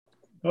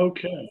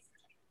Okay,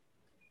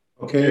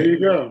 there Okay. you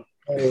go.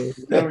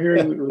 Now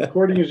hearing the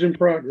recording is in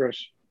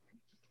progress.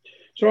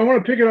 So I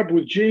want to pick it up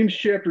with James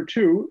chapter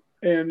 2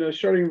 and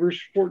starting in verse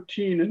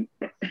 14. And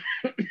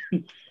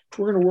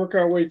we're going to work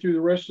our way through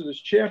the rest of this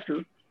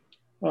chapter.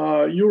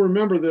 You'll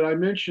remember that I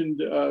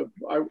mentioned,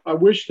 I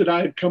wish that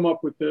I had come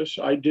up with this.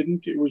 I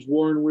didn't. It was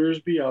Warren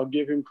Wiersbe. I'll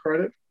give him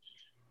credit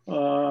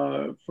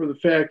for the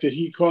fact that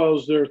he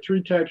calls there are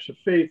three types of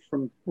faith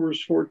from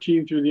verse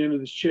 14 through the end of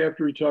this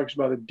chapter. He talks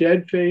about a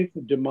dead faith,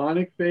 a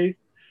demonic faith,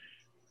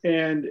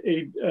 and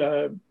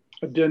a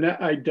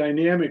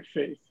dynamic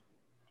faith.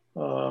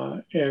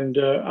 And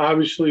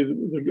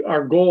obviously,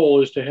 our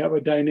goal is to have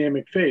a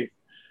dynamic faith.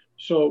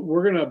 So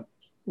we're going to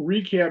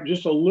recap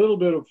just a little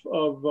bit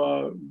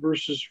of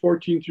verses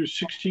 14 through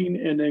 16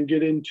 and then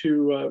get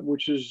into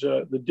which is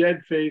the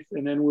dead faith.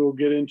 And then we'll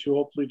get into,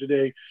 hopefully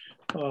today,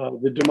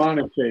 the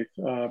demonic faith.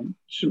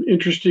 Some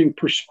interesting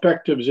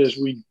perspectives as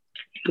we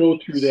go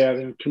through that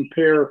and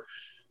compare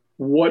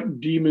what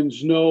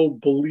demons know,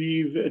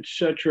 believe,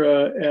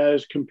 etc.,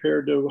 as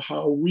compared to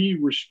how we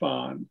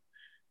respond.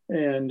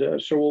 And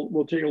so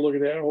we'll take a look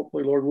at that,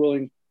 hopefully, Lord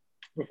willing,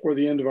 before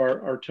the end of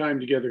our time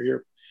together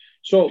here.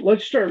 So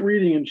let's start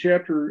reading in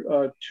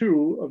chapter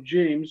 2 of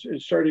James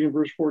and starting in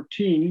verse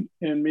 14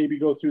 and maybe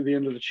go through the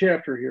end of the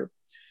chapter here.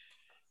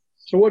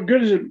 So what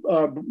good is it,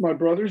 my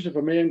brothers, if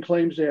a man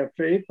claims to have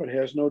faith but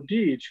has no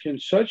deeds? Can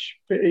such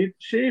faith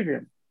save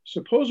him?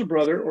 Suppose a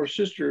brother or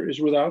sister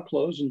is without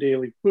clothes and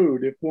daily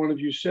food. If one of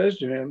you says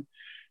to him,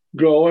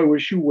 "Go, I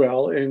wish you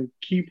well, and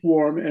keep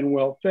warm and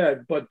well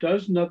fed," but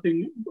does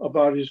nothing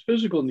about his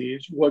physical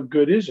needs, what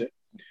good is it?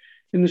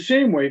 In the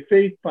same way,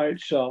 faith by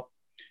itself,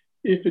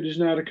 if it is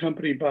not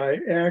accompanied by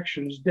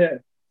action, is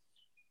dead.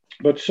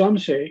 But some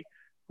say,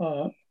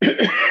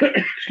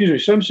 excuse me,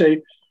 some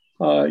say,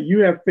 you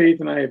have faith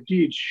and I have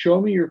deeds. Show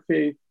me your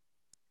faith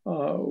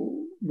uh,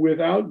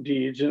 without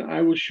deeds, and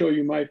I will show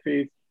you my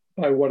faith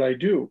by what I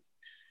do.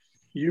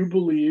 You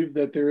believe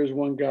that there is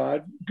one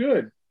God.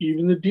 Good.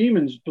 Even the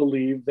demons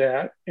believe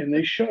that, and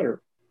they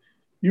shudder.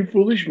 You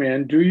foolish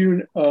man, do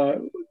you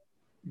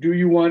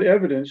want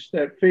evidence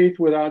that faith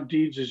without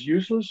deeds is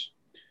useless?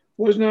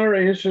 Was not our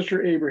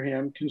ancestor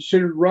Abraham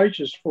considered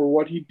righteous for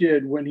what he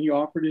did when he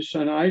offered his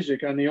son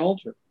Isaac on the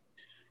altar?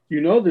 You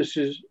know this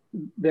is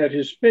that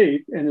his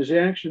faith and his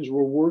actions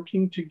were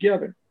working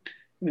together,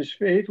 and his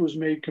faith was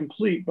made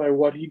complete by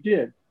what he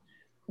did.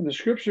 And the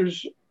scripture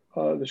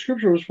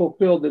was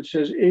fulfilled that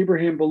says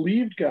Abraham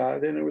believed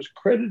God, and it was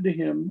credited to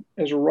him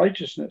as a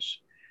righteousness,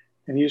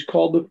 and he is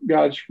called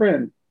God's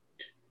friend.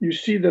 You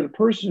see that a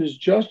person is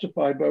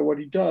justified by what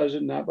he does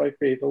and not by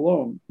faith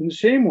alone. In the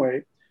same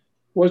way,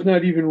 was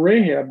not even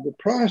Rahab the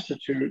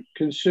prostitute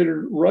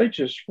considered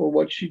righteous for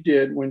what she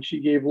did when she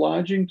gave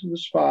lodging to the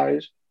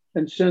spies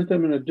and sent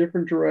them in a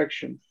different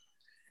direction?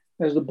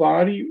 As the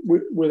body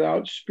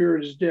without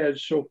spirit is dead,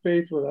 so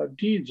faith without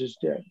deeds is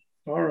dead.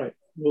 All right,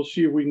 we'll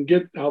see if we can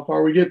get how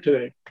far we get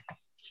today.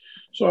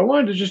 So I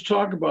wanted to just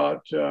talk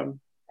about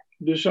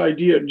this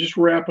idea, just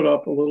wrap it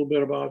up a little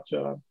bit about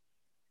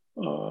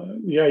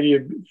the idea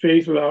of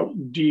faith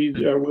without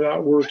deeds,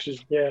 without works is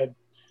dead.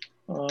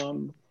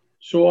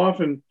 So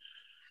often,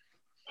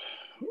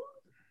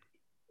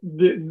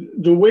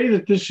 the way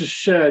that this is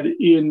said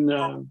in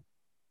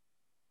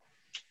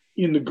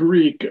the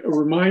Greek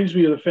reminds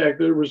me of the fact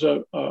that there was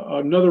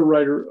another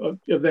writer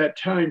of that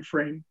time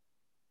frame,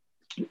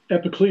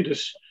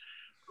 Epicletus,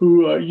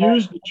 who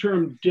used the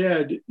term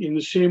dead in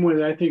the same way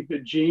that I think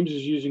that James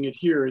is using it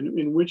here,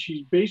 in which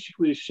he's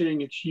basically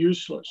saying it's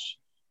useless.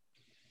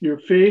 Your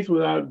faith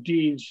without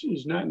deeds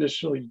is not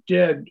necessarily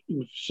dead in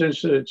the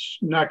sense that it's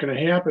not going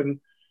to happen.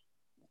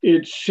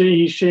 He's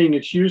saying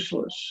it's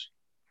useless.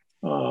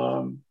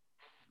 Um,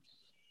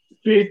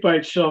 Faith by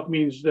itself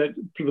means that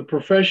for the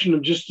profession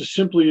of just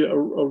simply a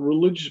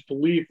religious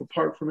belief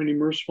apart from any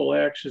merciful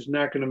acts is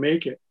not going to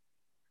make it.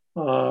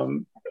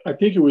 I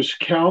think it was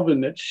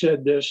Calvin that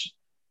said this.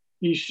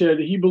 He said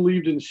he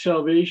believed in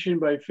salvation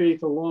by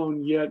faith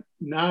alone, yet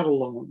not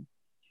alone.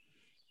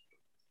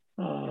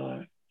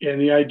 And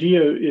the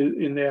idea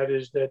in that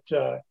is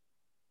that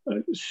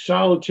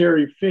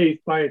solitary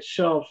faith by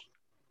itself,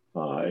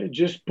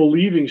 just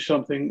believing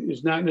something,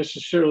 is not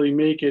necessarily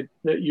make it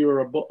that you're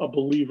a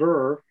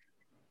believer.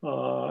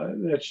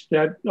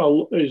 That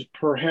is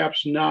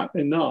perhaps not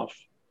enough.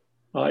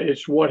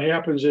 It's what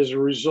happens as a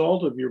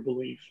result of your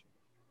belief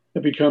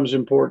that becomes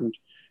important.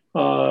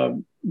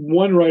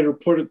 One writer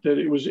put it that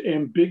it was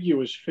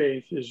ambiguous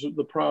faith is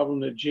the problem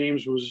that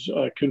James was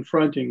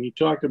confronting. He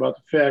talked about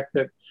the fact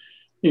that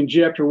in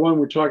chapter 1,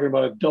 we're talking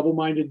about a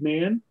double-minded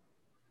man,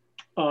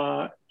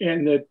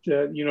 and that,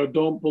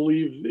 don't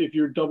believe if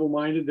you're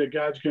double-minded that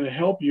God's going to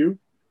help you.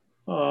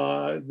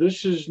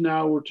 This is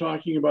now we're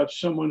talking about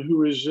someone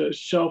who is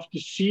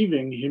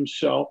self-deceiving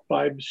himself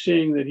by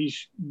saying that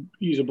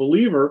he's a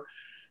believer,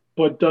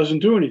 but doesn't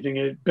do anything.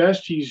 At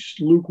best, he's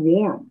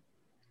lukewarm.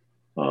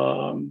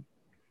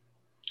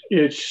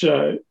 It's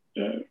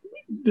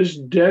this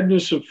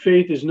deadness of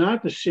faith is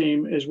not the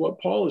same as what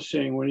Paul is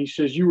saying when he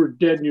says you were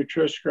dead in your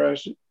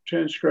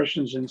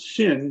transgressions and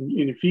sin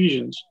in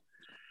Ephesians.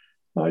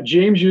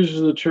 James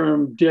uses the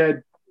term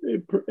dead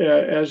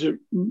as it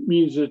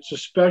means it's a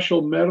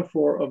special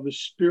metaphor of the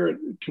spirit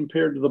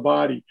compared to the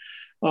body.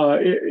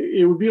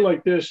 It would be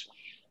like this.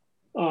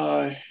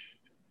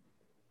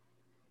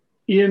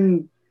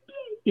 In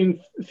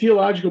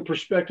theological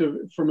perspective,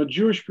 from a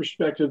Jewish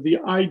perspective, the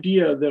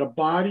idea that a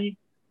body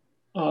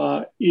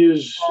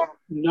is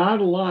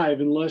not alive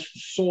unless the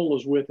soul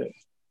is with it.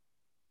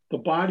 The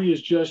body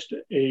is just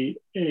an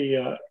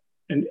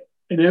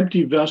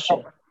empty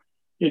vessel.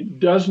 It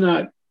does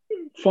not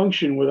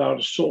function without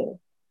a soul.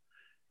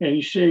 And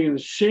he's saying in the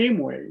same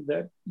way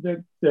that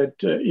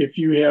if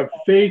you have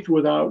faith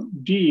without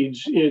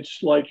deeds,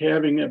 it's like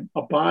having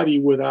a body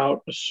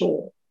without a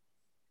soul,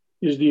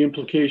 is the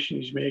implication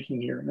he's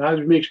making here. Now,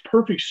 it makes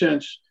perfect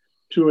sense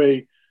to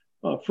a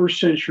first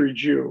century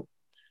Jew.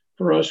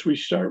 For us,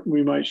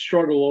 we might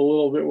struggle a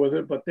little bit with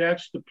it, but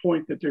that's the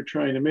point that they're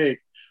trying to make.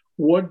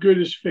 What good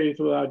is faith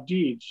without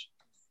deeds?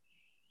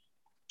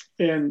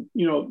 And,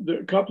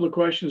 a couple of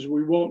questions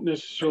we won't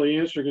necessarily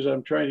answer because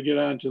I'm trying to get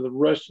on to the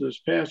rest of this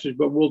passage,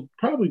 but we'll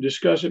probably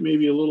discuss it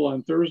maybe a little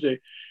on Thursday.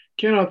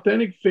 Can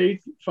authentic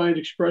faith find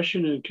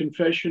expression in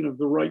confession of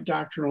the right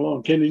doctrine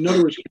alone? In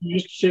other words, can you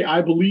just say,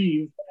 I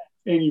believe,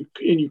 and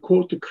you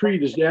quote the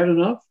creed? Is that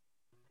enough?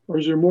 Or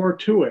is there more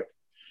to it?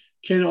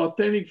 Can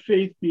authentic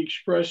faith be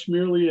expressed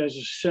merely as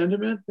a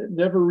sentiment that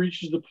never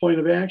reaches the point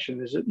of action?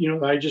 Is it,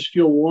 I just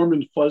feel warm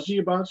and fuzzy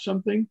about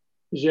something?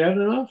 Is that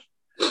enough?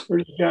 Or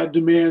does God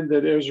demand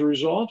that as a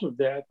result of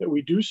that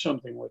we do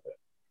something with it?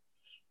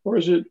 Or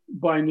is it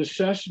by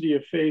necessity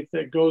of faith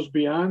that goes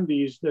beyond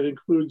these, that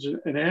includes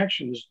an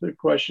action? Is the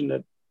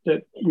question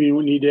that we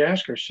need to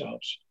ask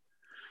ourselves.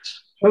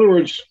 In other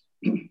words,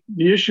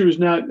 the issue is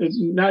not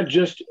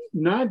just,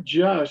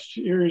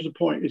 here's the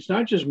point, it's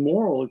not just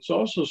moral, it's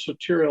also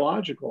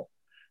soteriological.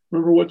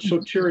 Remember what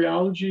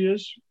soteriology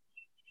is?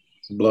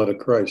 The blood of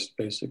Christ,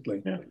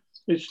 basically. Yeah.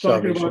 It's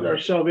talking about our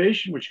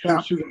salvation, which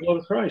comes through the blood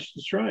of Christ.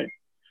 That's right.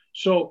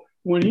 So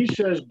when he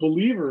says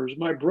believers,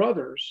 my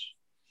brothers,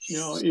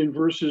 in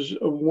verses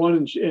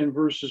 1 and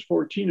verses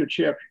 14 of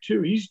chapter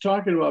 2, he's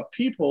talking about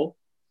people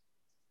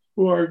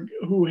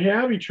who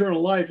have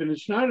eternal life, and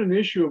it's not an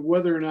issue of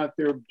whether or not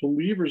they're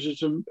believers.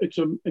 It's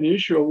an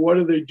issue of what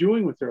are they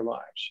doing with their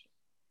lives.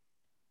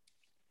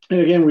 And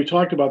again, we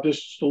talked about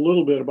this just a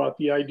little bit, about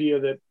the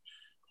idea that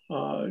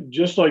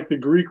just like the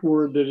Greek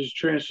word that is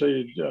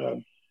translated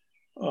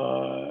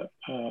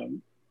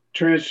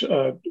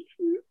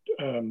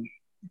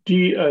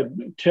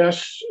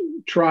tests,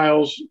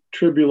 trials,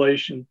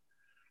 tribulation,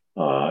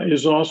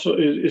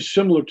 is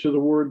similar to the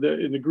word that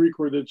in the Greek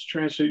word that's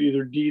translated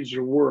either deeds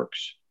or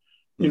works.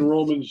 In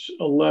Romans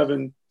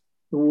 11,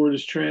 the word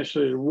is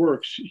translated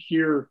works.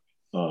 Here,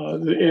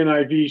 the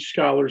NIV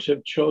scholars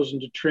have chosen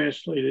to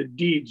translate it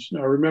deeds.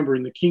 Now, remember,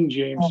 in the King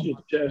James,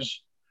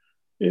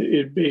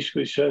 it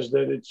basically says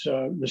that it's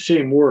the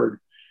same word.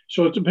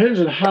 So it depends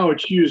on how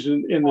it's used.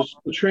 And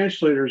the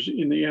translators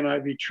in the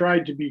NIV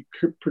tried to be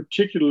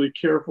particularly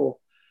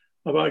careful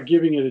about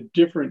giving it a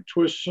different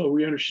twist, so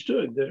we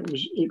understood that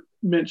it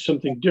meant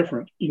something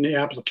different in the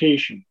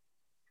application.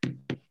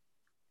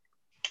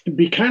 It'd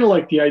be kind of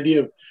like the idea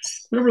of,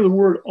 remember the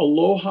word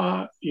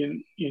aloha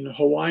in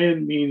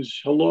Hawaiian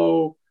means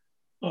hello.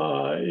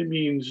 It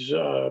means,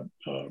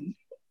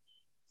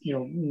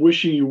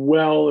 wishing you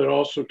well. It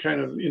also kind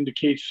of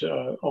indicates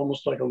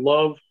almost like a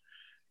love.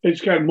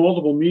 It's got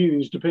multiple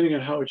meanings depending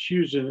on how it's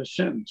used in a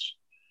sentence.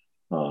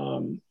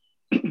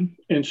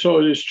 And so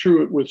it is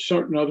true with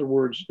certain other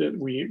words that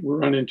we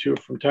run into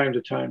from time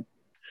to time.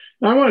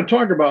 Now I want to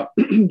talk about,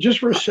 just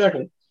for a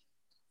second,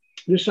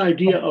 this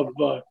idea of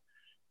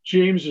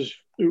James is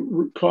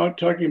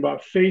talking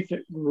about faith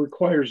that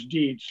requires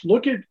deeds.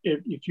 Look at,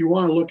 if you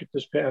want to look at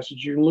this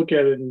passage, you can look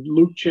at it in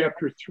Luke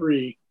chapter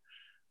 3,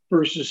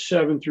 verses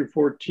 7 through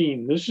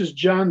 14. This is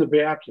John the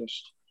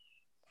Baptist.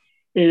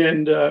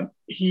 And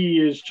he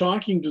is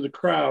talking to the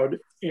crowd,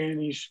 and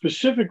he's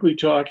specifically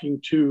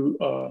talking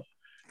to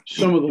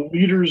some of the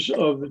leaders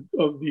of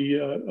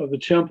the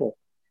temple.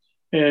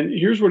 And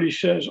here's what he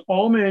says: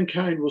 all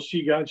mankind will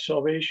see God's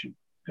salvation.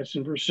 That's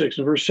in verse 6.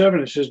 In verse 7,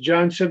 it says,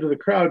 John said to the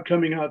crowd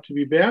coming out to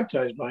be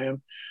baptized by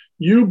him,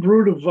 you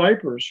brood of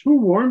vipers,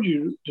 who warned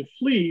you to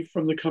flee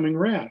from the coming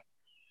wrath?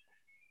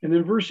 And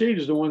then verse 8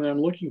 is the one that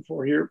I'm looking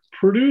for here.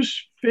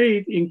 Produce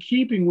faith in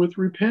keeping with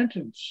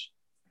repentance.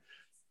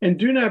 And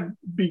do not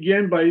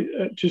begin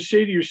to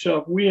say to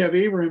yourself, we have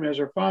Abraham as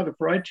our father,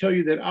 for I tell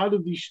you that out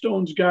of these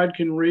stones God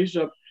can raise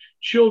up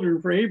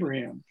children for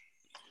Abraham.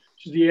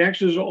 So the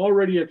axe is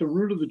already at the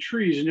root of the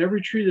trees, and every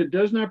tree that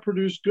does not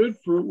produce good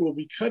fruit will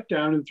be cut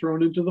down and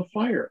thrown into the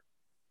fire.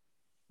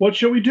 What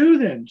shall we do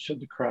then? Said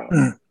the crowd.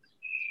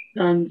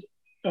 And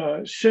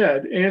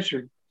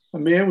answered, a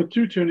man with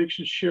 2 tunics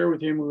should share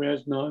with him who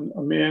has none.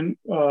 A man,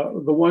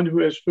 the one who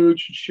has food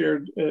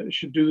should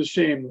do the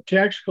same. The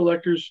tax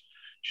collectors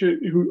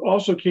who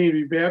also came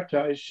to be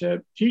baptized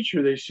said,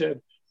 Teacher, they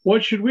said,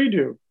 what should we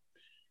do?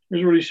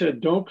 Here's what he said: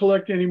 don't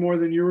collect any more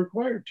than you're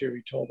required to,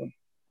 he told them.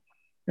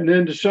 And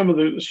then to some of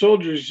the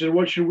soldiers, he said,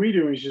 what should we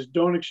do? And he says,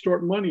 don't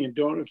extort money and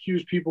don't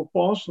accuse people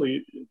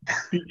falsely.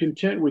 Be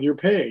content with your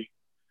pay.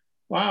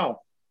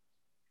 Wow.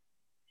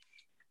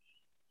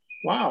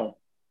 Wow.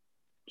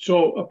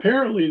 So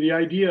apparently the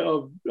idea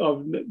of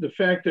the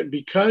fact that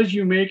because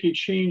you make a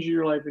change in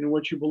your life and in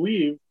what you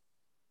believe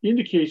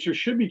indicates there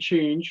should be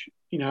change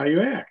in how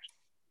you act.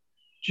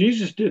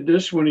 Jesus did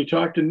this when he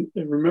talked to,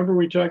 remember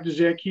when he talked to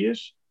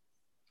Zacchaeus?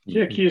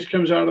 Zacchaeus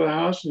comes out of the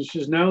house and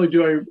says, not only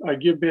do I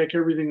give back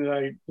everything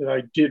that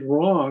I did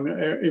wrong,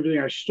 everything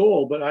I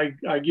stole, but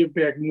I give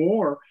back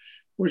more,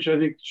 which I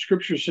think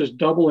scripture says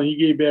double, and he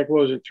gave back,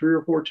 what was it, 3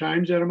 or 4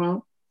 times that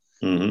amount?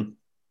 Mm-hmm.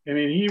 I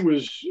mean,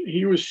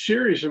 he was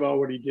serious about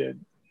what he did.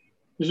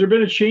 Has there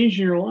been a change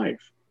in your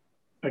life?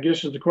 I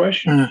guess is the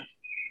question. Has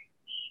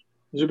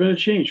there been a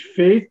change?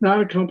 Faith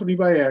not accompanied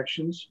by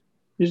actions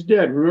is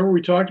dead. Remember,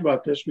 we talked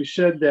about this. We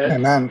said that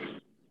Amen.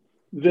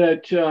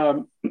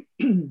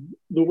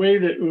 The way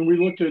that when we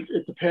looked at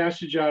the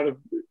passage out of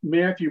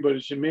Matthew, but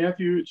it's in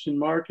Matthew, it's in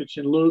Mark, it's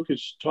in Luke, it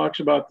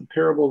talks about the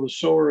parable of the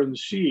sower and the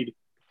seed.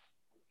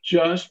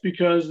 Just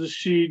because the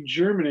seed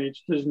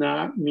germinates does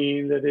not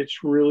mean that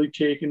it's really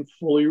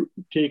fully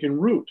taken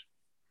root.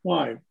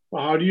 Why?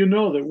 Well, how do you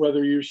know that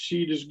whether your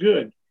seed is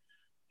good?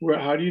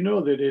 How do you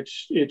know that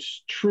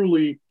it's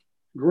truly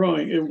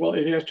growing?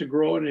 It has to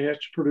grow and it has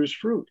to produce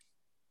fruit.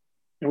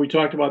 And we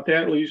talked about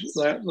that at least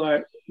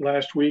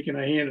last week, and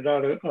I handed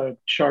out a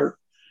chart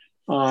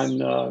on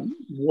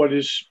what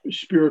is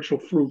spiritual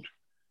fruit.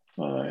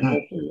 And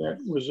hopefully that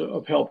was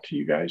of help to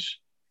you guys.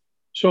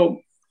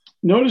 So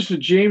notice that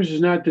James is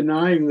not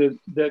denying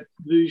that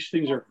these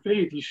things are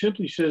faith. He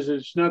simply says that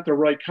it's not the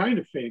right kind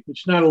of faith.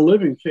 It's not a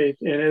living faith.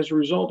 And as a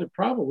result, it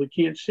probably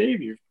can't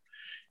save you.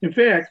 In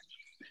fact,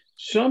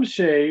 some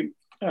say,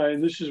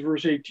 and this is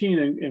verse 18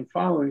 and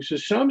following,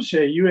 says, some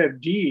say you have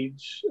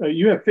deeds,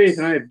 you have faith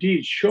and I have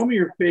deeds. Show me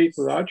your faith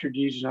without your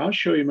deeds, and I'll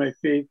show you my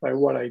faith by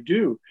what I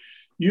do.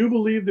 You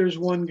believe there's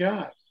one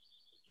God.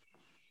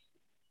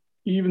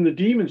 Even the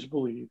demons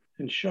believe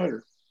and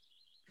shudder.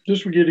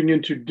 This we're getting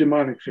into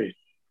demonic faith.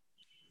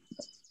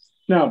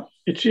 Now,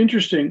 it's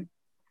interesting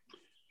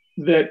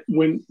that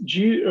when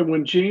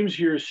James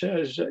here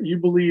says, you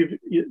believe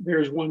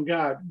there's one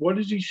God, what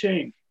is he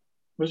saying?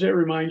 What does that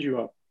remind you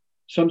of?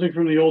 Something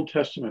from the Old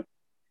Testament.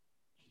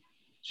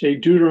 Say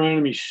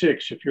Deuteronomy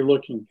 6, if you're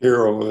looking.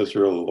 Hear, O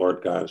Israel, the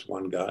Lord God is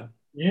one God.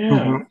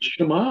 Yeah,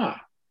 Shema.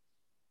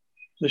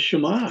 The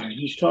Shema.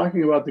 He's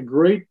talking about the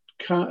great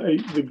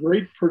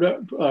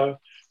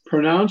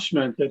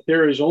pronouncement that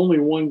there is only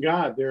one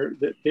God.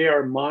 That they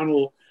are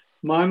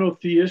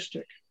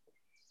monotheistic,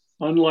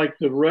 unlike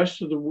the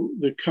rest of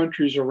the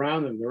countries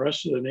around them, the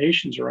rest of the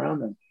nations around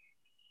them.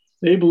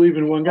 They believe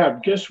in one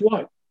God. Guess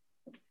what?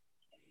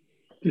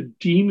 The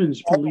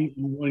demons believe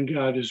in one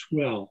God as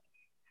well.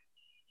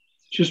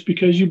 Just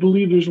because you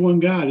believe there's one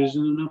God isn't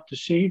enough to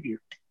save you.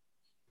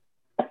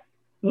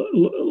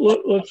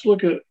 Let's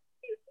look at,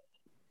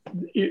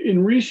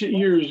 in recent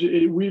years,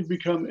 we've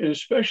become, and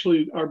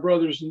especially our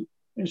brothers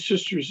and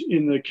sisters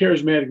in the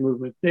charismatic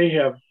movement, they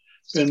have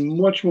been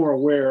much more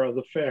aware of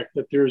the fact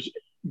that there's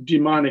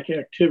demonic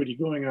activity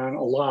going on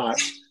a lot.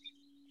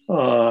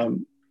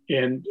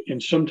 And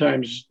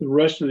sometimes the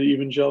rest of the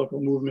evangelical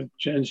movement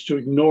tends to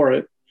ignore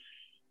it.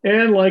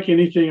 And like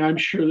anything, I'm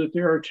sure that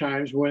there are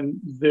times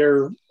when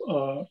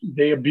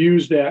they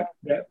abuse that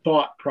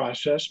thought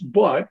process.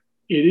 But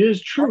it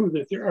is true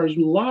that there is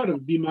a lot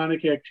of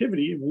demonic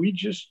activity, and we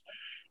just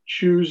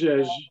choose,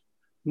 as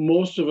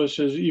most of us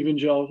as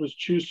evangelicals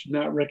choose to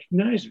not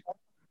recognize it.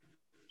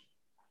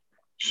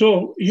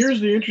 So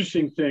here's the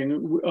interesting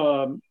thing.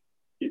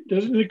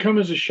 Doesn't it come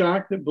as a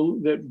shock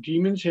that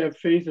demons have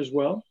faith as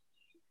well?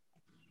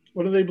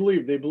 What do they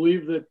believe? They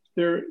believe that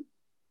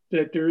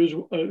there is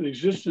an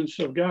existence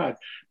of God.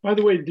 By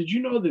the way, did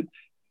you know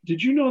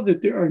that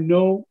there are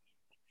no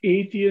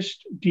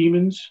atheist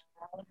demons?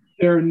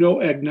 There are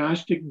no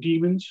agnostic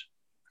demons.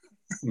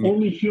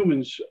 Only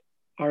humans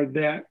are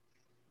that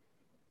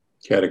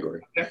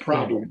category. That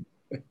problem.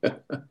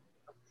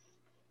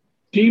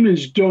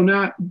 Demons are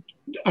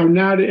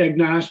not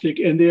agnostic,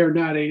 and they are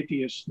not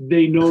atheists.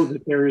 They know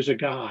that there is a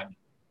God.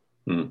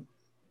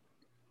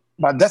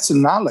 But that's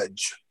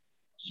knowledge.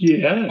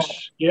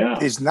 Yes. Yeah.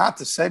 It's not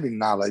the saving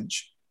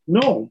knowledge.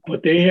 No,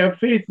 but they have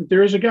faith that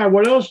there is a God.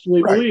 What else do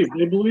they believe?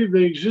 They believe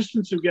the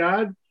existence of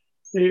God.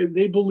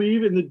 They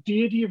believe in the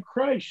deity of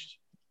Christ.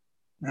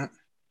 Yeah.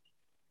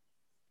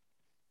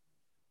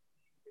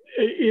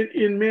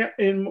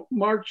 In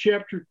Mark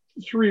chapter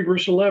 3,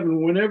 verse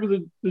 11, whenever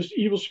this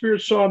evil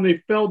spirit saw him,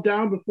 they fell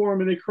down before him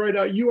and they cried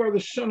out, "You are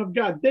the Son of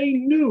God." They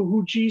knew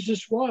who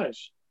Jesus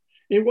was.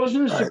 It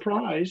wasn't a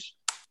surprise.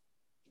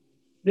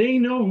 They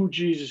know who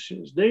Jesus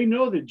is. They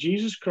know that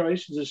Jesus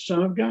Christ is the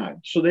Son of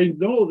God. So they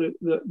know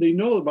they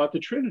know about the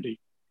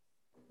Trinity.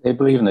 They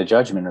believe in the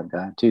judgment of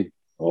God too.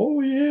 Oh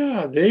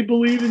yeah, they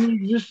believe in the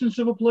existence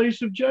of a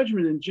place of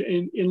judgment.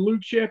 In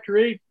Luke chapter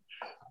 8,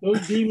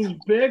 those demons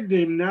begged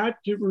him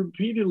not to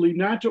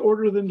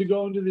order them to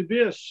go into the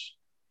abyss.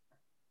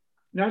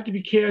 not to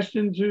be cast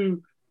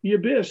into the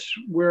abyss,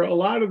 where a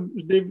lot of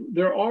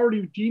there are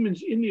already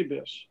demons in the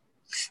abyss.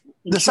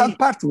 The sad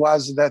part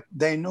was that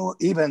they knew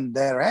even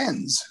their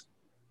ends.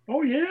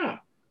 Oh yeah,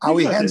 How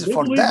he ends they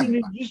for believed in them. the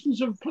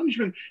existence of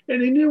punishment,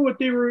 and they knew what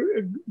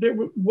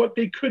what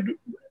they could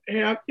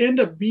end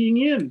up being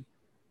in.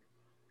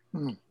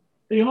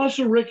 They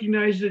also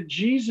recognized that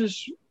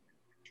Jesus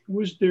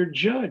was their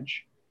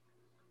judge.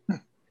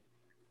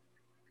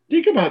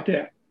 Think about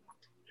that.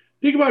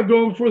 Think about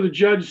going before the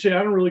judge and say,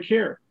 I don't really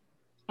care.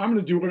 I'm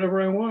going to do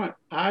whatever I want.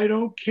 I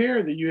don't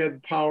care that you have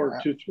the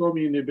power to throw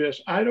me in the abyss.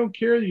 I don't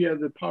care that you have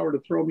the power to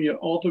throw me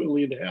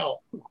ultimately into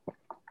hell.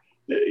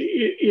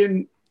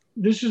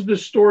 This is the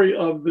story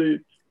of the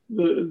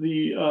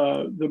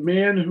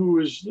man who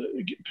was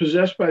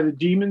possessed by the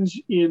demons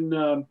in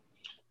the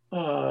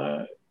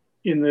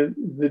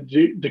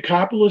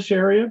Decapolis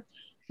area,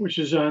 which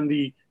is on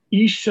the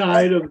east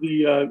side of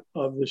the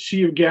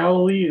Sea of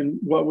Galilee and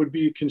what would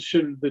be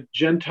considered the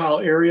Gentile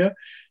area.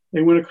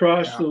 They went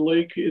across the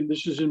lake, and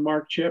this is in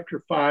Mark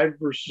chapter 5,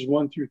 verses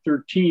 1 through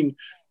 13.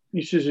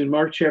 He says in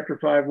Mark chapter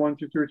 5, 1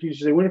 through 13, he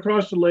says, they went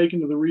across the lake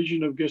into the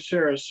region of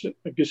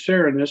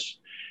Gerasenes,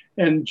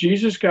 and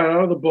Jesus got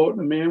out of the boat,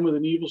 and a man with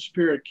an evil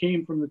spirit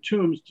came from the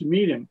tombs to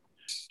meet him.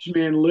 This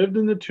man lived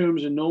in the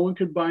tombs, and no one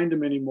could bind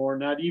him anymore,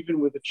 not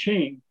even with a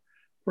chain.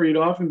 For he'd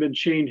often been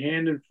chained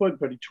hand and foot,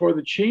 but he tore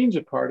the chains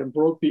apart and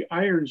broke the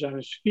irons on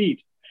his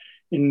feet.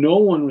 And no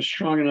one was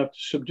strong enough to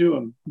subdue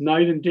him.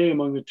 Night and day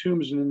among the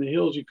tombs and in the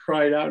hills, he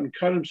cried out and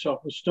cut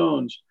himself with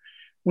stones.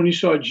 When he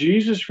saw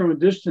Jesus from a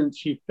distance,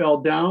 he fell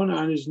down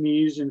on his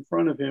knees in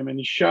front of him, and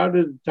he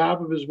shouted at the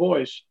top of his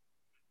voice,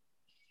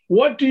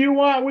 "What do you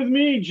want with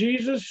me,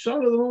 Jesus,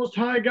 Son of the Most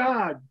High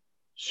God?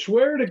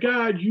 Swear to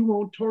God you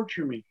won't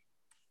torture me."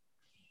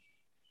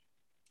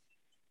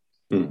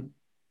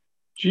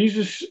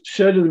 Jesus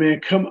said to the man,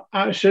 "Come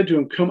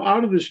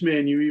out of this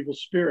man, you evil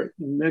spirit."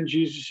 And then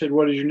Jesus said,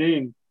 "What is your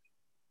name?"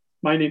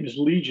 "My name is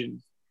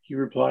Legion," he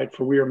replied,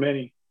 "for we are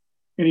many."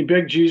 And he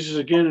begged Jesus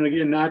again and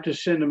again not to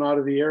send him out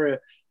of the area.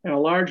 And a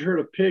large herd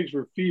of pigs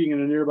were feeding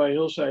in a nearby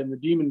hillside. And the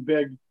demon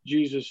begged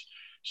Jesus,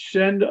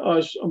 "Send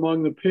us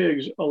among the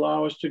pigs,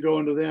 allow us to go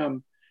into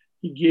them."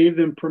 He gave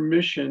them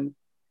permission.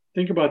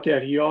 Think about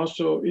that. He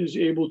also is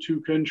able to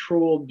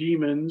control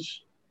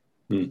demons.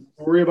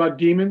 Worry about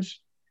demons?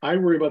 I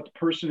worry about the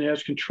person who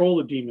has control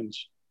of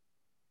demons.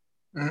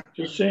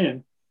 Just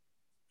saying.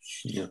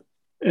 Yeah.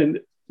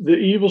 And the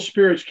evil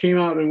spirits came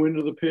out and went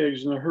into the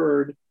pigs, and the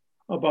herd,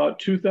 about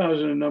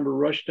 2,000 in number,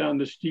 rushed down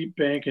the steep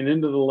bank and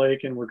into the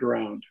lake and were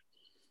drowned.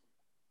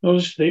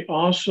 Notice they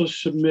also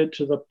submit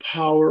to the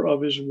power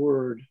of his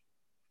word.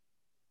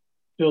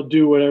 They'll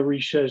do whatever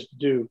he says to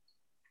do.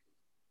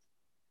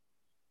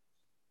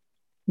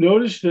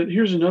 Notice that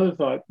here's another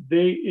thought.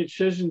 It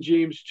says in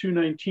James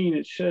 2:19,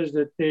 it says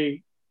that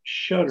they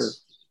shudder.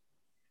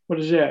 What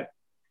is that?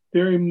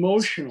 They're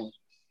emotional.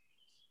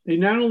 They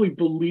not only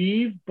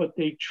believe, but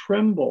they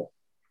tremble.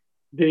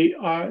 They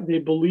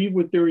believe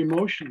with their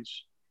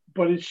emotions,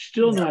 but it's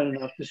still not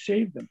enough to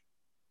save them.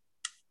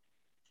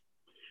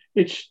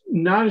 It's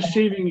not a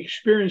saving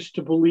experience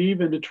to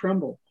believe and to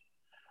tremble.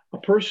 A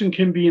person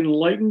can be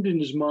enlightened in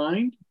his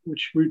mind,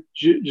 which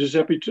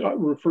Giuseppe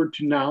referred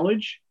to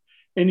knowledge,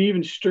 and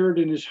even stirred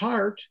in his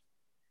heart,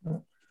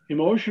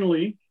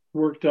 emotionally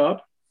worked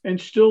up, and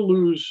still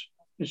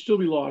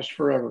be lost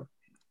forever.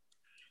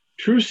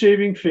 True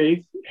saving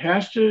faith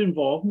has to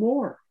involve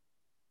more.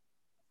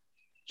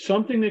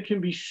 Something that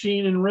can be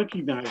seen and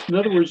recognized. In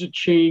other words, a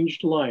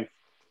changed life,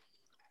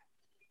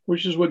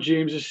 which is what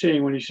James is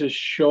saying when he says,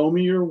 show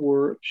me your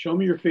work, show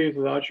me your faith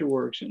without your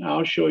works, and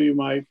I'll show you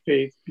my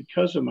faith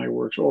because of my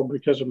works or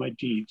because of my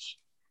deeds.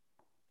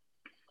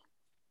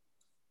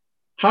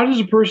 How does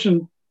a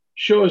person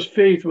show his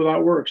faith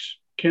without works?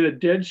 Can a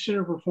dead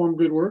sinner perform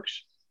good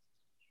works?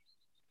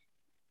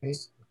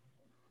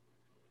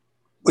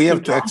 We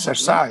have to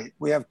exercise.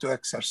 We have to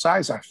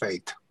exercise our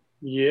faith.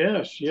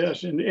 Yes.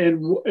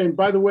 And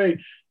by the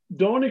way,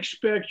 don't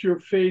expect your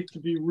faith to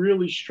be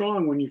really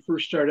strong when you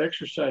first start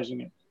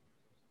exercising it.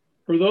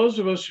 For those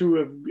of us who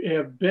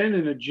have been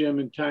in a gym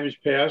in times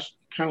past,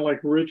 kind of like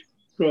Rich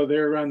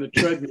there on the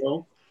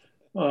treadmill,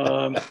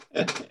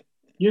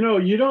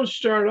 you don't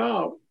start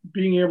out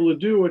being able to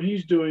do what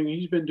he's doing.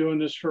 He's been doing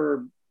this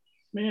for,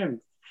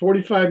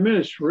 45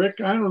 minutes. Rick,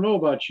 I don't know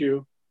about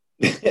you.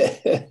 You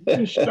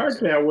didn't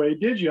start that way,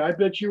 did you? I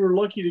bet you were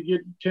lucky to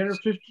get 10 or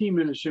 15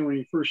 minutes in when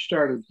you first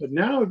started. But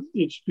now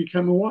it's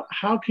becoming,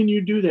 how can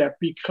you do that?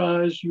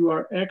 Because you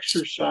are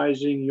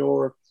exercising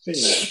your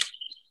faith.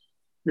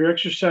 You're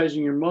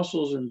exercising your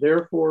muscles, and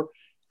therefore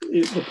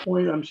the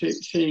point I'm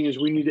saying is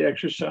we need to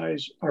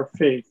exercise our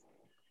faith.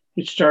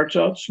 It starts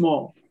out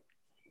small.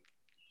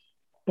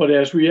 But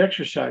as we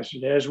exercise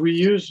it, as we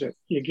use it,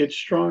 it gets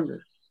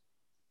stronger.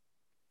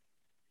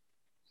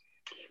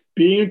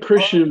 Being a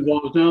Christian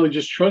involves not only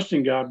just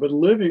trusting God, but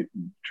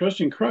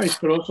trusting Christ,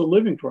 but also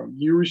living for him.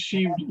 You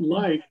received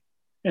life,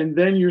 and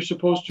then you're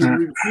supposed to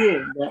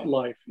reveal that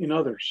life in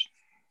others,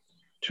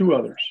 to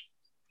others.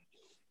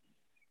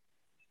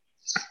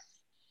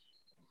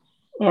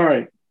 All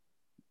right.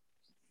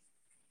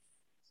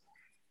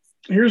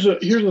 Here's a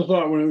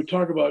thought when we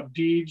talk about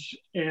deeds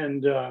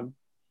and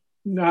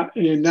not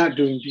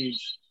doing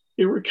deeds.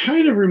 It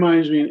kind of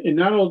reminds me, and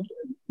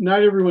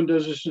not everyone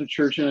does this in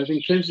church, and I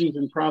think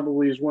Kensington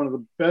probably is one of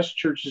the best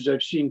churches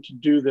I've seen to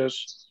do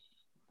this,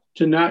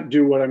 to not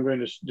do what I'm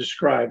going to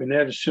describe, and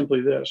that is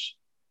simply this.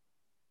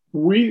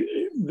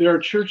 There are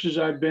churches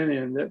I've been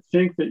in that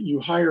think that you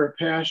hire a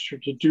pastor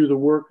to do the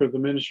work of the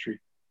ministry.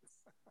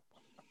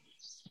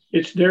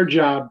 It's their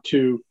job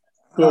to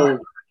go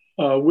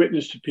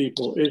witness to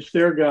people. It's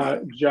their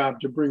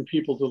job to bring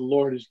people to the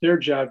Lord. It's their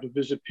job to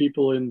visit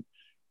people in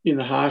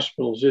the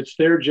hospitals. It's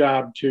their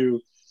job to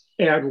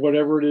add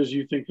whatever it is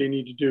you think they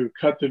need to do,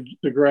 cut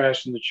the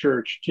grass in the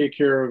church, take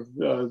care of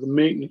the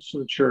maintenance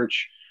of the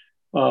church,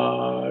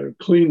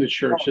 clean the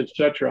church,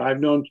 etc. I've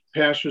known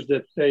pastors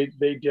that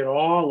they did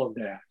all of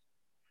that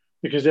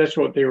because that's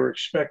what they were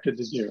expected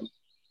to do.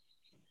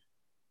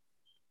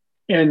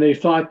 And they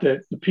thought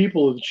that the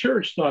people of the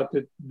church thought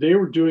that they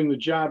were doing the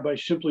job by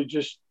simply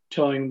just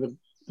telling the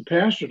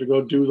pastor to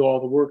go do all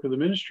the work of the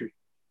ministry.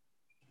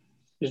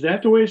 Is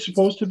that the way it's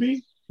supposed to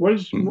be? What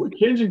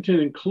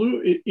Kensington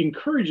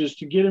encourages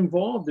to get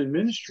involved in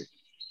ministry.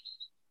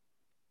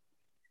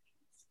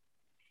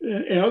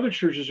 And other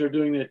churches are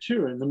doing that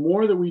too. And the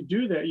more that we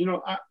do that,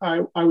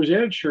 I was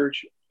at a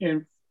church,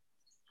 and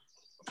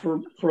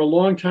for a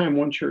long time,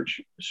 one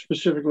church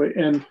specifically,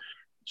 and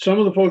some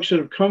of the folks that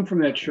have come from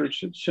that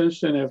church that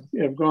since then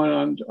have gone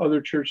on to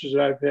other churches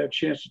that I've had a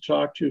chance to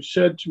talk to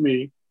said to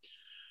me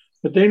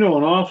that they know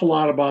an awful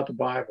lot about the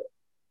Bible.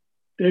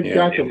 They've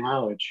got the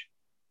knowledge.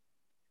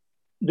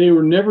 They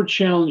were never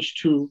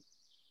challenged to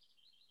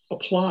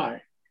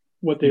apply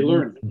what they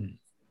learned.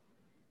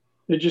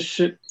 They just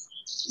sit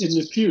in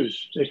the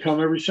pews. They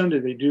come every Sunday.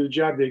 They do the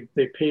job.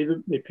 They pay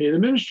the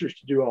ministers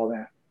to do all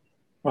that.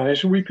 Well,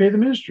 that's what we pay the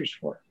ministers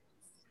for.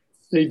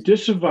 They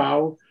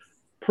disavow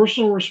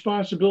personal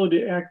responsibility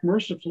to act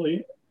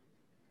mercifully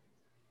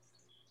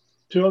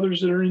to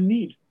others that are in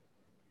need.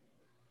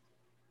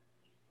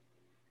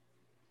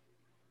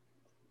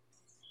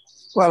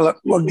 Well,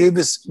 what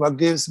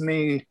gives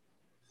me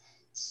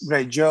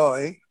great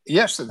joy,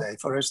 yesterday,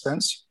 for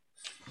instance,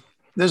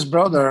 this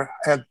brother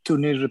had 2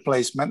 knee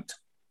replacement,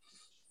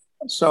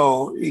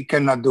 so he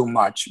cannot do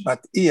much,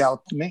 but he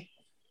helped me,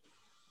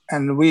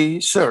 and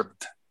we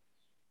served.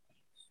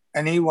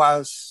 And he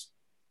was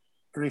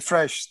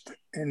refreshed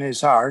in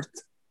his heart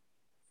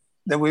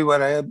that we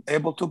were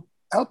able to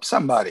help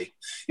somebody.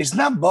 It's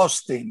not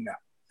boasting.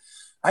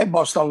 I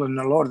boast all in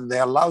the Lord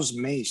that allows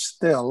me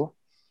still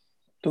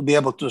to be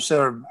able to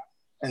serve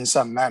in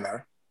some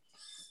manner.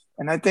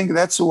 And I think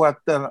that's what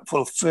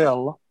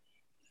fulfill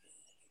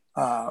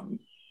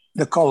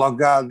the call of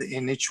God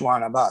in each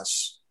one of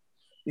us.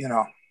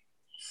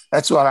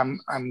 That's what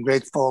I'm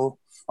grateful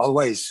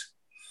always.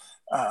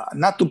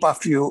 Not to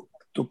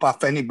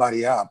puff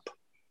anybody up.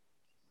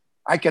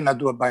 I cannot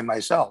do it by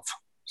myself.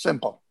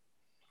 Simple.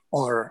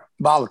 Or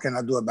Baal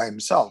cannot do it by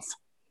himself.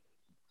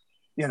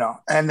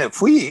 And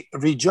if we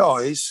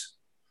rejoice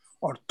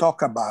or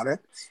talk about it,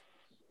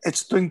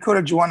 it's to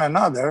encourage one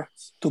another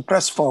to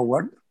press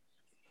forward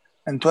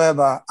and to have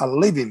a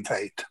living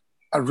faith,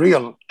 a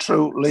real,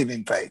 true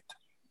living faith.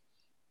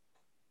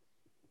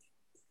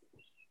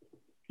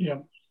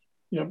 Yep.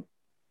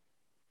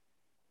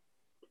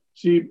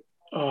 See,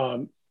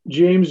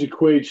 James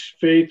equates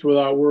faith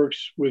without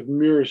works with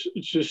mere.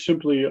 It's just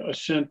simply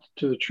assent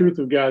to the truth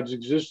of God's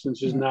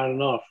existence is not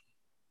enough.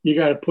 You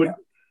got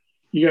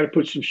to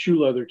put some shoe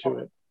leather to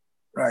it.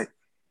 Right.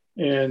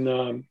 And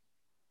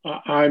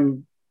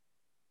I'm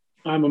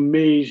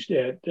amazed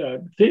at.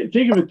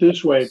 Think of it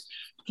this way: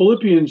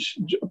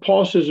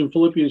 Paul says in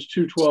Philippians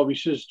 2:12, he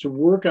says to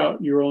work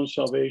out your own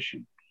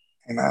salvation.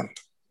 Amen.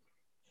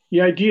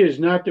 The idea is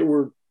not that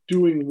we're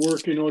doing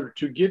work in order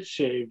to get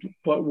saved,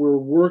 but we're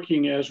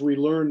working as we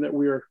learn that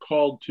we are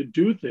called to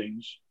do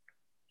things.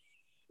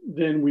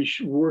 Then we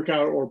should work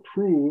out or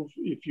prove,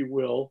 if you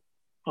will,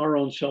 our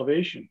own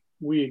salvation.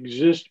 We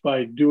exist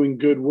by doing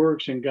good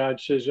works, and God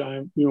says,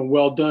 "I'm,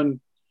 well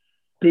done,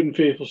 good and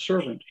faithful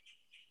servant."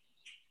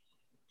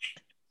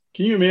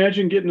 Can you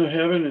imagine getting to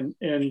heaven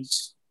and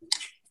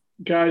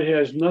God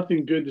has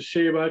nothing good to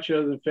say about you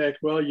other than the fact,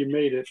 well, you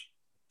made it.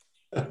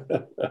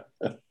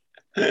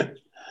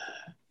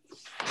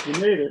 You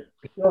made it.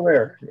 Still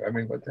there. I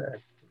mean, what the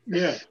heck?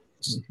 Yeah.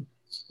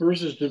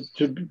 Versus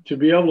to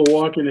be able to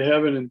walk into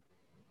heaven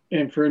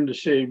and for him to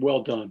say,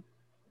 well done.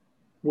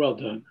 Well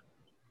done.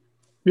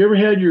 You ever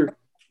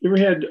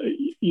had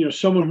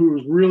someone who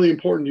was really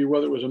important to you,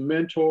 whether it was a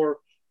mentor,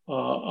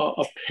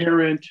 a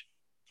parent,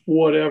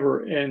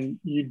 whatever, and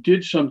you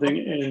did something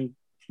and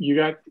you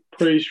got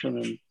praise from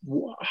them?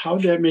 How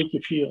did that make you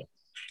feel?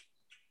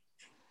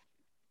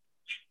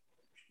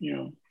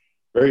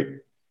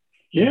 Great.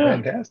 Yeah.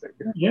 Fantastic.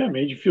 Yeah,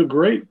 made you feel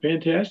great.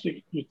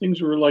 Fantastic. Your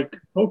things were like,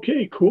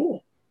 okay,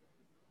 cool.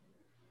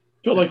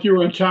 Felt like you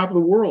were on top of the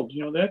world.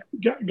 That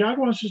God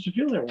wants us to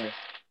feel that way.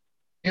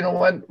 You know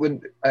what?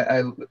 When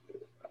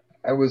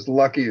I was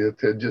lucky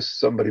that just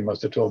somebody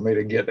must have told me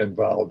to get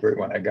involved right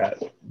when I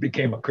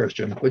became a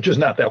Christian, which is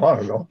not that long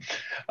ago.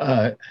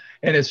 And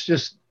it's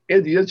just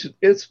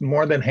it's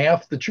more than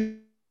half the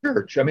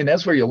church. I mean,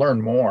 that's where you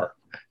learn more.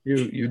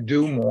 You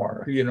do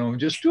more.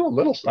 Just do a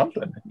little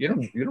something.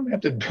 You don't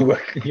have to do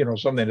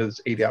something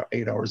that's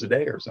 8 hours a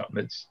day or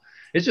something.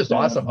 It's just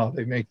awesome how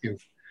they make you.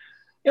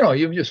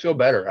 You just feel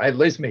better. At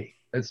least me.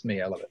 That's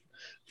me. I love it.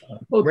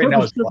 Well, right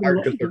now it's hard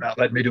because they're not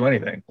letting me do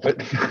anything.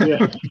 But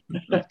yeah,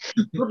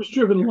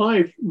 purpose-driven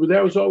life.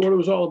 That was all what it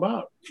was all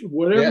about.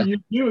 Whatever you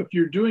do, if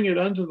you're doing it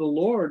unto the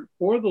Lord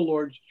for the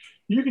Lord,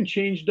 you can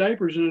change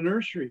diapers in a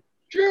nursery.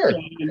 Sure.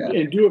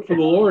 And do it for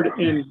the Lord.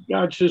 And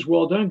God says,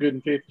 "Well done, good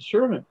and faithful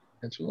servant."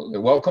 Absolutely.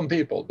 Welcome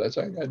people. That's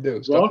what I got to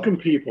do. Welcome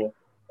people.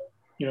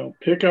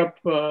 Pick up,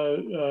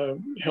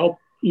 help.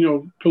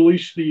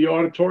 Police the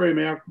auditorium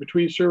after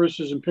between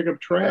services and pick up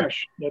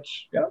trash.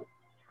 That's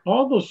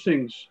all those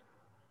things.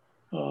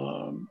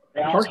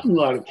 Parking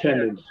lot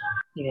attendants,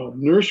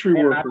 nursery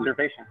workers.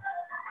 Observation.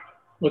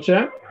 What's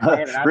that?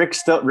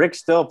 Rick's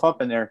still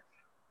pumping there.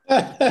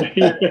 I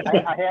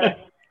had.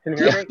 Can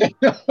you hear me?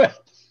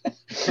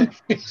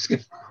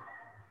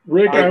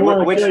 Rick, I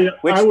want to tell you,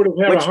 I would have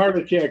had a heart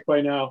attack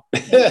by now.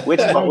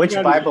 Which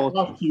Bible?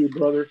 Off to you,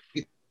 brother.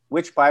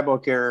 Which Bible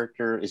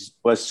character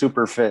was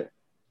super fit?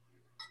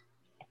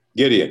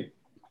 Gideon.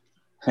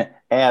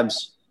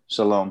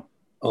 Absalom.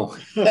 Oh,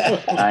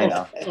 I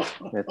know.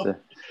 That's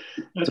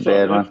a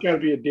bad one. That's got to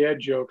be a dad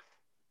joke.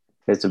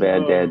 It's a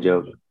bad dad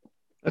joke.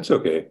 that's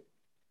okay.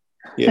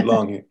 He had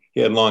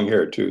long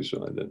hair too,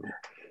 so I didn't.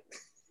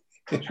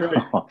 That's right.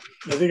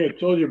 I think I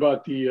told you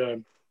about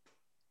the.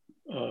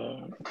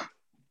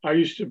 I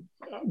used to.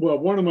 Well,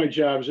 one of my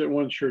jobs at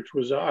one church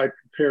was I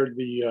prepared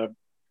the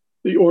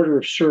order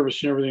of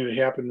service and everything that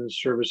happened in the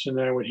service, and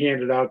then I would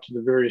hand it out to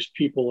the various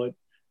people that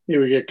they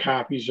would get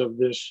copies of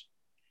this,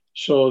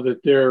 so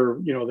that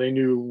they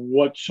knew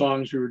what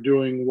songs we were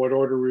doing, what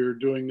order we were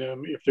doing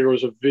them, if there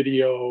was a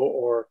video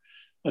or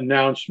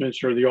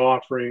announcements or the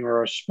offering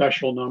or a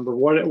special number,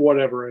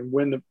 whatever, and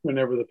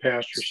whenever the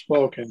pastor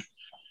spoke, and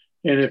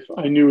if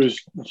I knew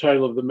the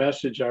title of the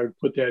message, I would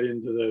put that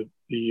into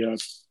the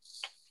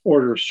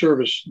order of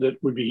service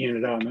that would be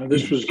handed out. Now,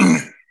 this was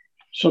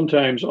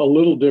sometimes a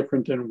little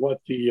different than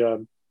what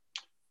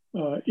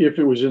if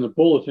it was in the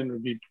bulletin, it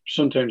would be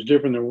sometimes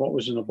different than what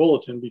was in the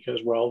bulletin because,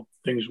 well,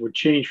 things would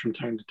change from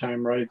time to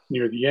time right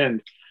near the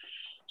end.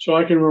 So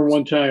I can remember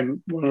one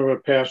time one of our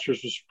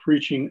pastors was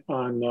preaching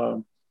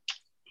on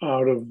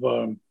out of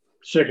 2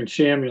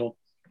 Samuel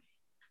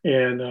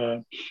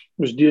and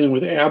was dealing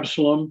with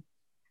Absalom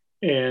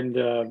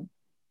and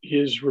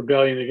his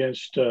rebellion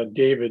against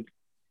David.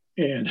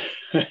 And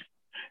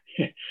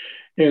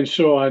and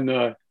so on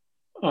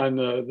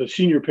the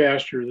senior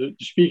pastor, the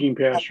speaking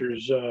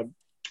pastor's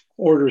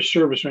order of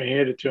service, when I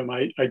handed it to him,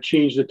 I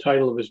changed the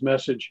title of his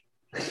message.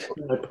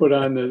 I put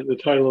on the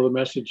title of the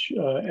message,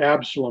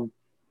 Absalom,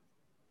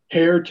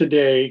 hair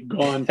today,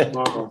 gone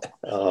tomorrow.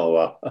 Oh,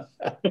 wow.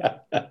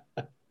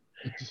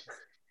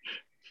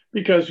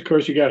 Because, of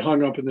course, he got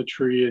hung up in the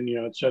tree and,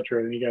 et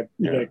cetera, and he got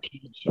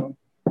killed. So,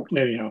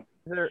 anyhow.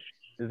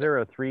 Is there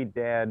a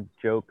 3-dad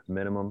joke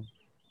minimum?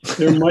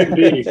 There might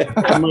be.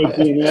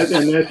 And that's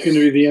going to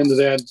be the end of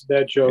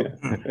that joke.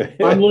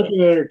 I'm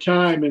looking at our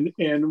time,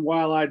 and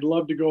while I'd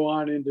love to go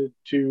on into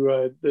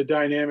the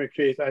dynamic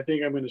faith, I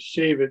think I'm going to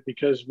save it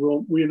because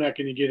we're not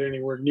going to get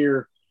anywhere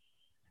near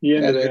the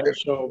end of that.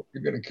 So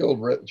you're going to kill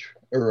Rich,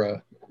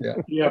 or yeah.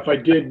 If I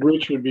did,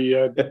 Rich would be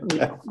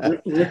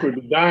Rick would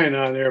be dying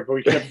on there if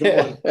we kept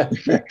going.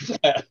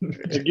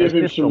 To give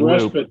him some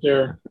respite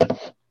there.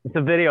 It's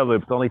a video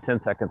loop. It's only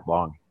 10 seconds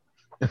long.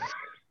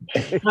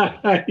 You're right.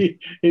 I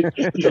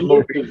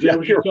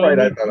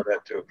thought of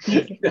that too.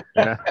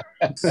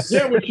 Is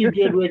that what you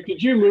did, Rick?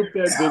 Did you loop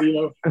that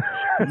video?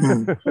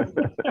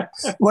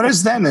 What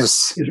is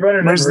Dennis? He's running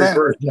in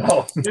reverse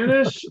now.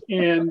 Dennis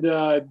and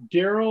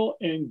Daryl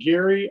and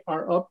Gary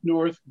are up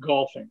north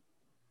golfing.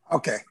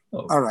 Okay.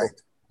 All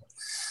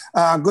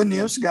right. Good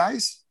news,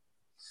 guys.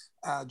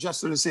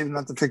 Just received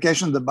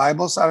notification the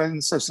Bibles are in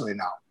Sicily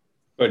now.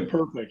 Good.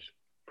 Perfect.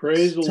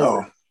 Praise the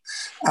Lord.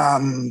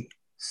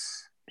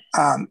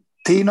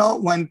 Tino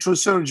went through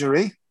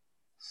surgery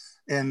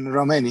in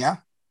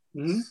Romania.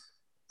 Mm-hmm.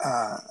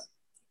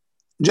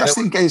 Just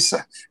in case,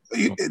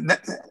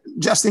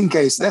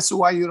 that's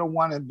why you don't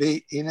want to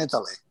be in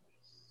Italy.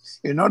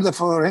 In order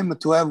for him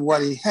to have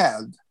what he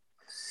had,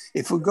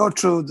 if we go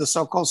through the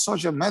so-called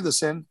social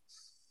medicine,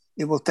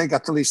 it will take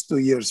at least 2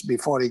 years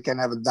before he can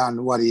have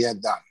done what he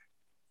had done.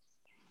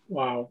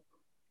 Wow.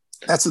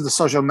 That's the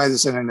social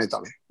medicine in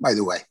Italy, by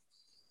the way.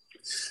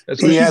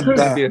 That's what you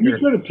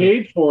could have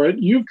paid for it.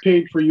 You've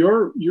paid for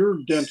your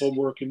dental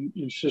work in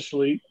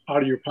Sicily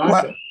out of your pocket.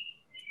 Well,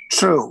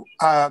 true.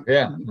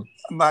 Yeah.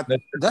 But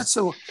that's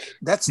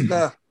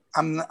the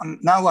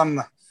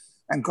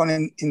I'm going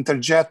to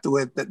interject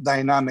with the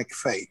dynamic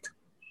faith.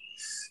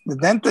 The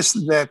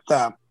dentist that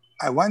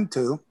I went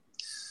through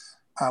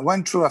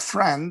a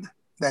friend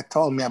that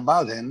told me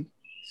about him.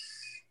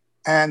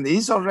 and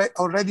he's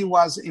already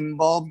was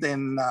involved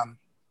in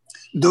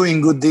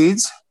doing good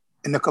deeds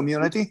in the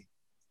community.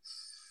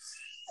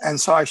 And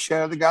so I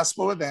share the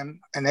gospel with him.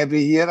 And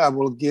every year I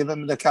will give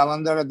him the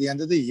calendar at the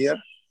end of the year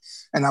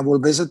and I will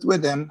visit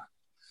with him.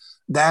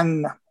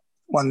 Then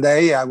one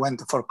day I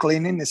went for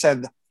cleaning. He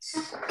said,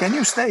 can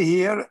you stay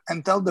here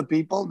and tell the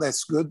people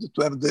that's good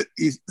to have the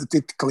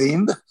teeth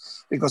cleaned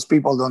because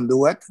people don't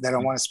do it. They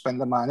don't want to spend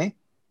the money. I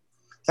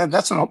said,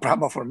 that's no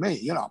problem for me,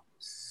 you know.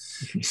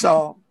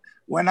 So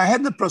when I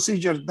had the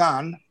procedure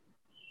done,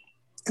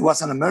 it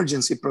was an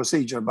emergency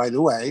procedure, by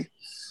the way.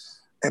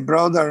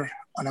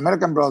 An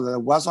American brother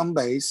was on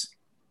base.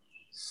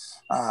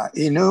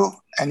 He knew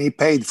and he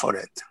paid for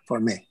it for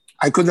me.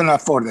 I couldn't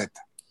afford it,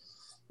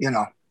 you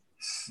know.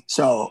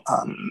 So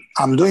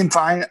I'm doing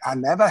fine. I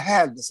never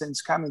had,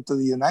 since coming to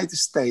the United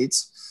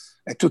States,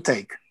 a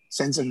toothache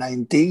since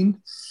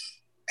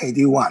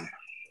 1981,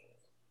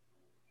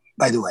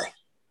 by the way.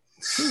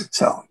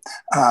 So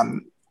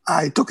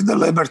I took the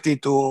liberty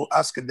to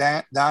ask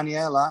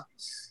Daniela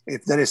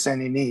if there is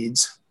any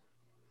needs.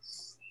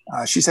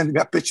 She sent me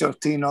a picture of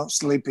Tino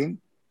sleeping.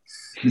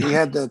 He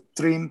had the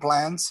 3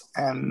 implants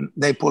and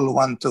they pulled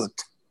 1 tooth.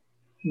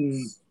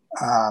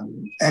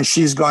 And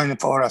she's going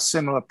for a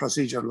similar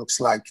procedure, looks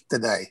like,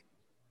 today.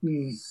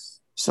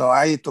 So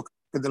I took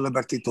the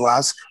liberty to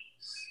ask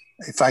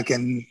if I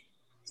can.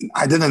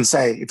 I didn't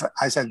say,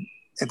 I said,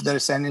 if there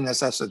is any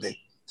necessity.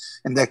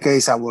 In that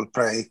case, I will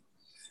pray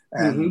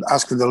and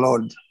ask the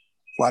Lord,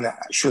 what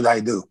should I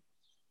do?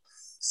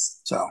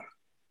 So,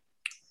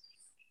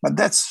 but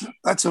that's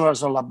what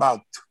it's all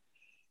about.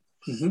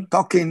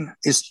 Talking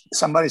is,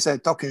 somebody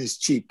said, talking is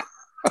cheap.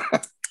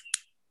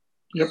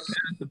 Yep.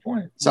 That's the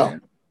point. So, Yeah.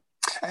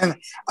 and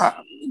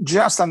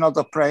just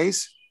another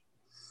praise.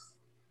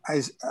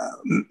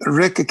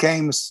 Rick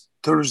came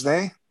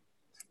Thursday,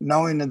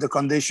 knowing the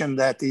condition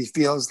that he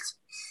feels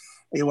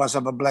he was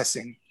of a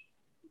blessing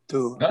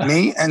to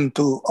me and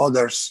to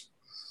others.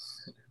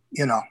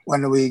 You know,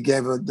 when we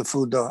gave the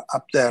food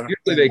up there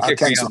Usually in they kick me out.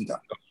 Kensington.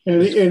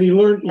 And he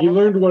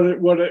learned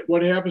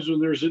what happens when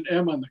there's an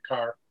M on the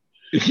car.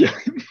 Yeah.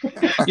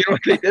 You know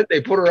what they did?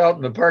 They put her out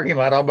in the parking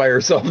lot all by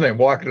herself and they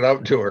walked it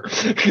up to her.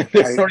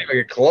 They Right. don't even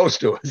get close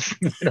to us.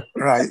 You know?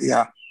 Right,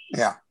 yeah.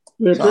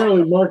 They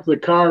apparently mark the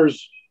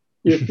cars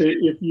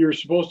if you're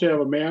supposed to have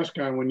a mask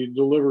on when you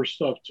deliver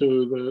stuff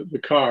to the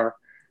car.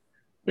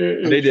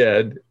 They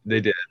did.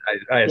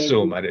 I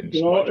assume. I didn't.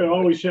 It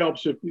always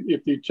helps if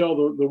you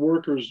tell the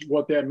workers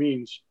what that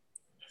means.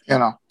 You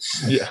know.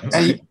 Yeah.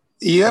 And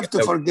you have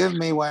to forgive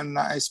me when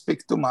I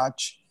speak too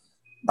much.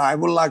 But I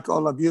would like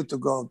all of you to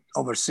go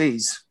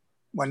overseas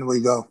when we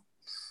go.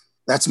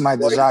 That's my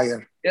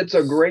desire. It's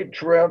a great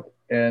trip,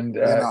 and You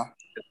know.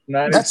 it's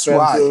not That's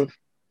expensive. why.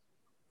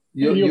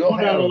 You'll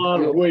put on a lot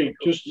of weight,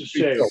 just to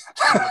say. You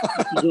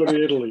go to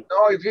Italy.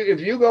 No, if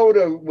you go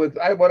what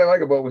I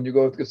like about when you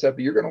go with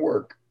Giuseppe, you're going to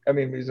work. I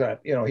mean, he's not.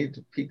 You know, he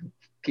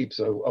keeps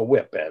a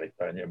whip at it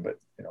on you, but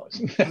you know. It's,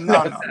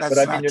 No, that's but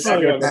I not mean, you're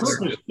true. not That's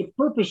going to. The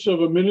purpose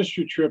of a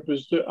ministry trip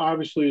is to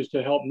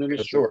help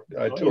minister. Tour.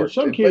 In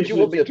some But cases, you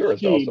will be a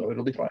tourist see. also.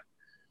 It'll be fine.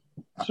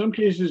 Some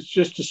cases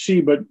just to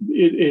see, but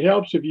it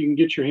helps if you can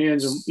get your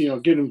hands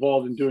and get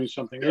involved in doing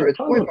something. Sure, And it's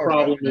part way of the more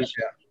problem fun. is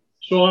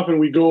so often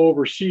we go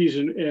overseas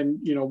and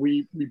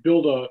we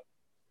build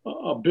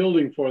a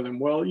building for them.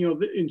 Well,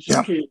 in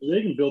some cases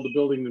they can build the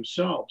building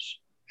themselves.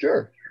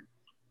 Sure.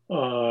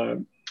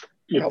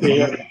 If they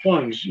have the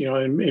funds,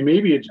 and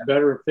maybe it's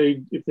better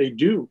if they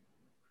do.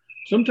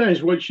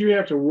 Sometimes what you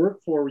have to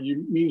work for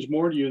means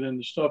more to you than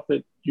the stuff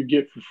that you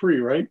get for free,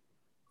 right?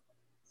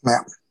 Yeah.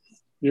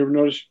 You ever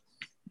notice?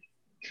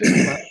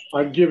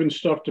 I've given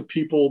stuff to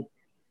people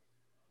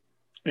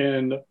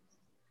and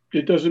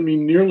it doesn't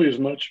mean nearly as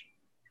much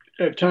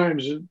at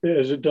times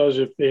as it does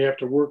if they have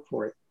to work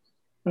for it.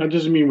 That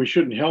doesn't mean we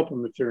shouldn't help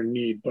them if they're in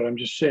need, but I'm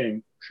just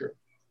saying, Sure.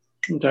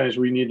 Sometimes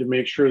we need to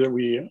make sure that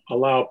we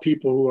allow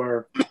people who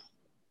are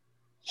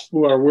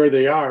where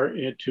they are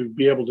and to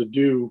be able to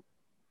do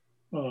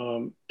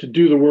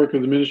the work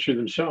of the ministry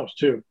themselves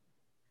too.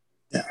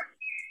 Yeah.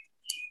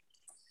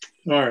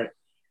 All right.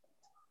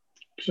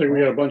 Looks like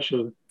we got a bunch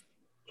of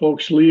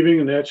folks leaving,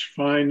 and that's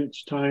fine.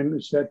 It's time.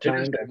 It's that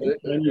time. I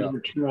need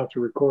to turn off the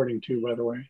recording too, by the way.